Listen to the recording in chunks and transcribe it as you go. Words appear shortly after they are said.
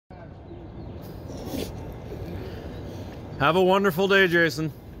Have a wonderful day,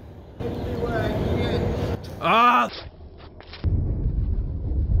 Jason. Ah!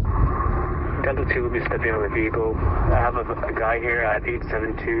 Delta 2 will be stepping on the vehicle. I have a guy here at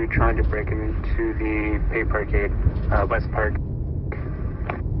 872 trying to break into the Pay Parkade, West Park.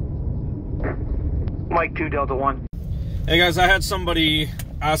 Mike 2, Delta 1. Hey guys, I had somebody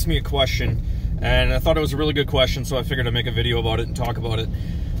ask me a question, and I thought it was a really good question, so I figured I'd make a video about it and talk about it.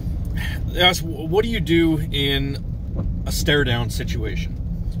 They asked, what do you do in a stare-down situation?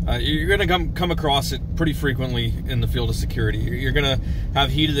 You're going to come across it pretty frequently in the field of security. You're going to have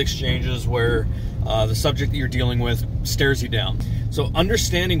heated exchanges where the subject that you're dealing with stares you down. So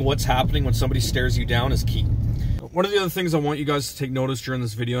understanding what's happening when somebody stares you down is key. One of the other things I want you guys to take notice during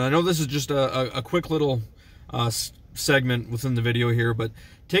this video, and I know this is just a quick little segment within the video here, but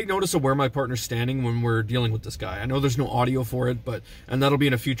take notice of where my partner's standing when we're dealing with this guy. I know there's no audio for it, and that'll be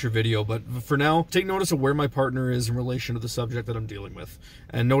in a future video, but for now, take notice of where my partner is in relation to the subject that I'm dealing with,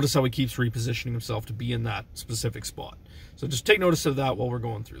 and notice how he keeps repositioning himself to be in that specific spot. So just take notice of that while we're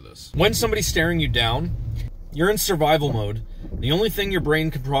going through this. When somebody's staring you down, you're in survival mode. The only thing your brain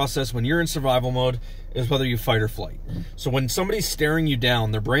can process when you're in survival mode is whether you fight or flight. So when somebody's staring you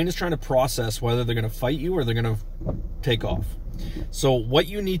down, their brain is trying to process whether they're going to fight you or they're going to take off. So what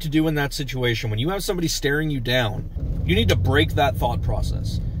you need to do in that situation, when you have somebody staring you down, you need to break that thought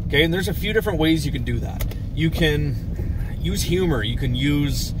process. Okay, and there's a few different ways you can do that. You can use humor. You can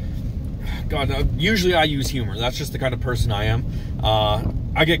use... usually I use humor. That's just the kind of person I am.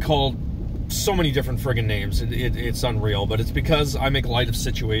 I get called so many different friggin' names. It's unreal, but it's because I make light of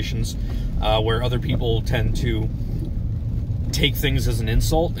situations where other people tend to take things as an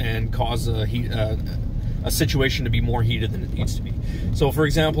insult and cause a situation to be more heated than it needs to be. So for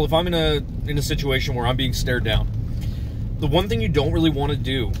example, if I'm in a situation where I'm being stared down, the one thing you don't really want to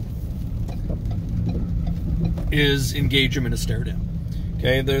do is engage them in a stare down.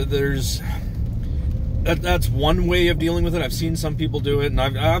 Okay, that's one way of dealing with it. I've seen some people do it, and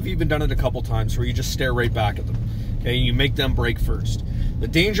I've even done it a couple times where you just stare right back at them. Okay, you make them break first. The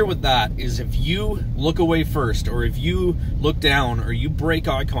danger with that is if you look away first, or if you look down, or you break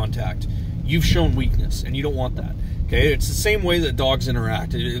eye contact, you've shown weakness, and you don't want that. Okay, it's the same way that dogs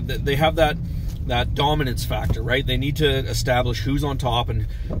interact. They have that dominance factor, right? They need to establish who's on top and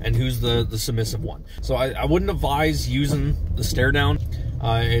who's the submissive one. So I wouldn't advise using the stare down.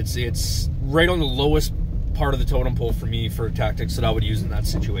 It's right on the lowest part of the totem pole for me for tactics that I would use in that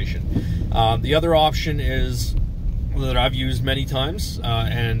situation. The other option is that I've used many times,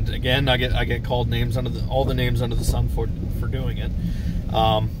 and again, I get called names all the names under the sun for doing it.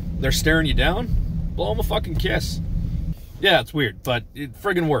 They're staring you down, blow them a fucking kiss. Yeah, it's weird, but it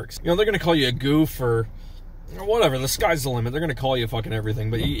friggin' works. You know, they're gonna call you a goof or whatever. The sky's the limit. They're gonna call you fucking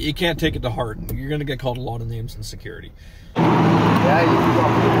everything, but you can't take it to heart. You're gonna get called a lot of names in security.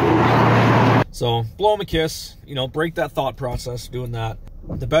 So blow them a kiss. You know, break that thought process doing that.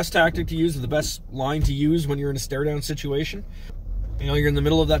 The best tactic to use, or the best line to use when you're in a stare down situation, you know, you're in the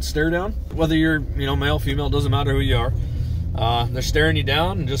middle of that stare down, whether you're, you know, male, female, doesn't matter who you are. They're staring you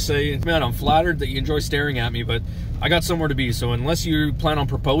down, and just say, man, I'm flattered that you enjoy staring at me, but I got somewhere to be, so unless you plan on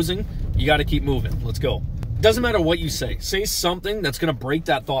proposing, you got to keep moving. Let's go. Doesn't matter what you say. Say something that's going to break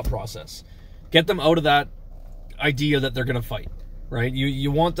that thought process. Get them out of that idea that they're going to fight, right?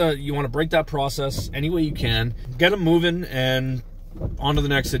 You want to break that process any way you can. Get them moving and on to the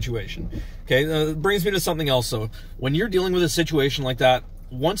next situation. Okay, brings me to something else. So when you're dealing with a situation like that,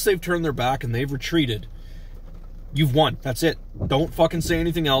 once they've turned their back and they've retreated, you've won. That's it. Don't fucking say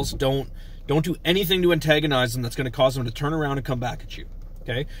anything else. Don't do anything to antagonize them that's going to cause them to turn around and come back at you.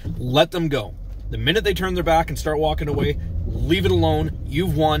 Okay? Let them go. The minute they turn their back and start walking away, leave it alone.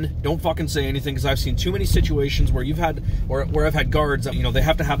 You've won. Don't fucking say anything, because I've seen too many situations where where I've had guards that, you know, they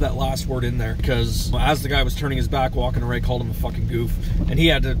have to have that last word in there, because as the guy was turning his back, walking away, called him a fucking goof, and he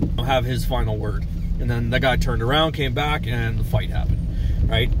had to have his final word. And then the guy turned around, came back, and the fight happened.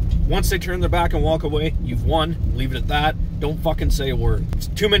 Right? Once they turn their back and walk away, you've won. Leave it at that. Don't fucking say a word.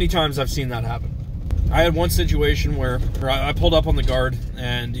 Too many times I've seen that happen. I had one situation where I pulled up on the guard,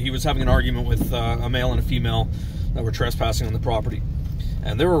 and he was having an argument with a male and a female that were trespassing on the property,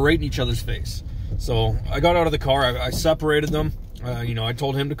 and they were right in each other's face. So I got out of the car, I separated them. You know, I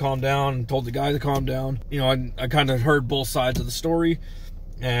told him to calm down, told the guy to calm down. You know, I kind of heard both sides of the story,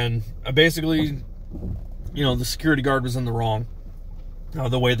 and I basically, you know, the security guard was in the wrong.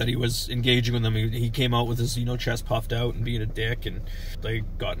 The way that he was engaging with them, he came out with his, you know, chest puffed out and being a dick, and they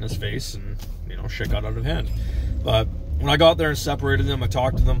got in his face, and, you know, shit got out of hand. But when I got there and separated them, I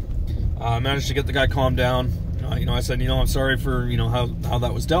talked to them, I managed to get the guy calmed down. You know, I said, you know, I'm sorry for, you know, how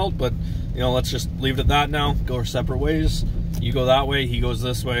that was dealt, but, you know, let's just leave it at that now. Go our separate ways. You go that way, he goes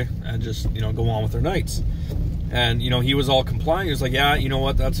this way, and just, you know, go on with their nights. And, you know, he was all compliant. He was like, yeah, you know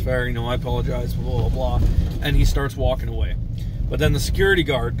what, that's fair. You know, I apologize, blah, blah, blah. And he starts walking away. But then the security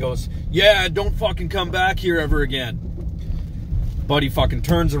guard goes, yeah, don't fucking come back here ever again. But he fucking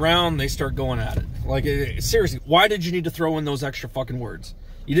turns around, they start going at it. Like, seriously, why did you need to throw in those extra fucking words?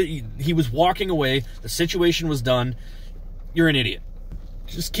 He was walking away, the situation was done. You're an idiot.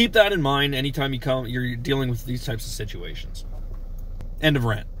 Just keep that in mind anytime you're dealing with these types of situations. End of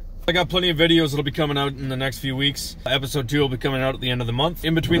rant. I got plenty of videos that'll be coming out in the next few weeks. Episode 2 will be coming out at the end of the month.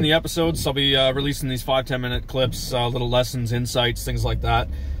 In between the episodes, I'll be releasing these 5-10 minute clips, little lessons, insights, things like that.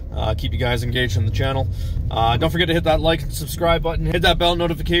 Keep you guys engaged on the channel. Don't forget to hit that like and subscribe button. Hit that bell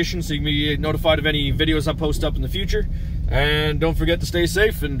notification so you can be notified of any videos I post up in the future. And don't forget to stay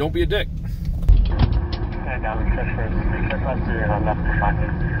safe and don't be a dick. And down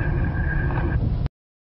the